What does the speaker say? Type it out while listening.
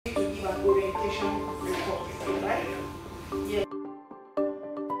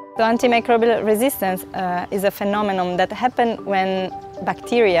So antimicrobial resistance is a phenomenon that happens when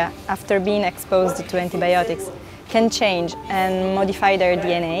bacteria, after being exposed to antibiotics, can change and modify their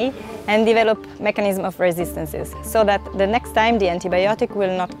DNA and develop mechanisms of resistances, so that the next time the antibiotic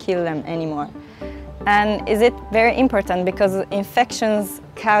will not kill them anymore. And is it very important because infections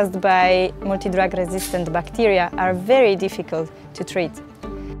caused by multidrug resistant bacteria are very difficult to treat.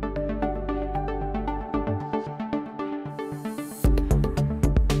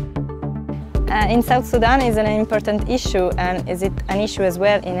 In South Sudan is an important issue, and is it an issue as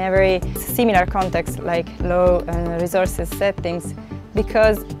well in every similar context like low resources settings,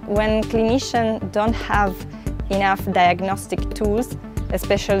 because when clinicians don't have enough diagnostic tools,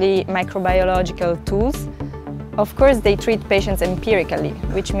 especially microbiological tools, of course they treat patients empirically,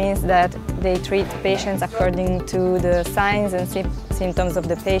 which means that they treat patients according to the signs and symptoms of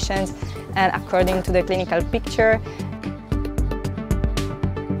the patient and according to the clinical picture.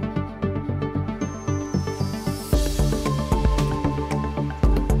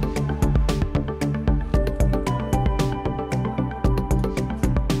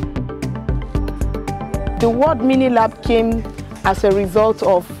 The word Mini Lab came as a result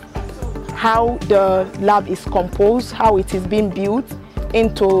of how the lab is composed, how it is being built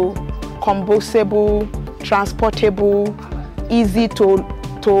into combustible, transportable, easy to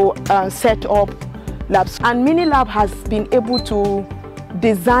set up labs. And Mini Lab has been able to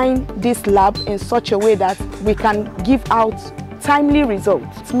design this lab in such a way that we can give out timely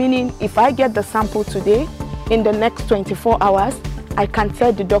results. Meaning, if I get the sample today, in the next 24 hours, I can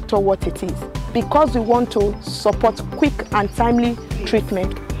tell the doctor what it is, because we want to support quick and timely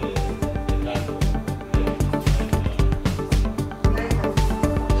treatment.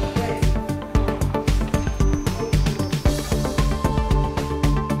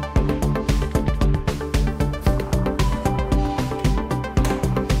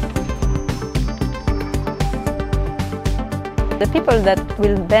 The people that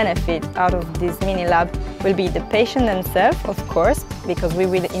will benefit out of this mini lab will be the patient themselves, of course, because we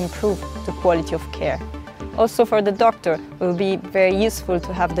will improve the quality of care. Also for the doctor, it will be very useful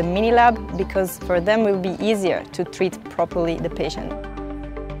to have the mini lab, because for them it will be easier to treat properly the patient.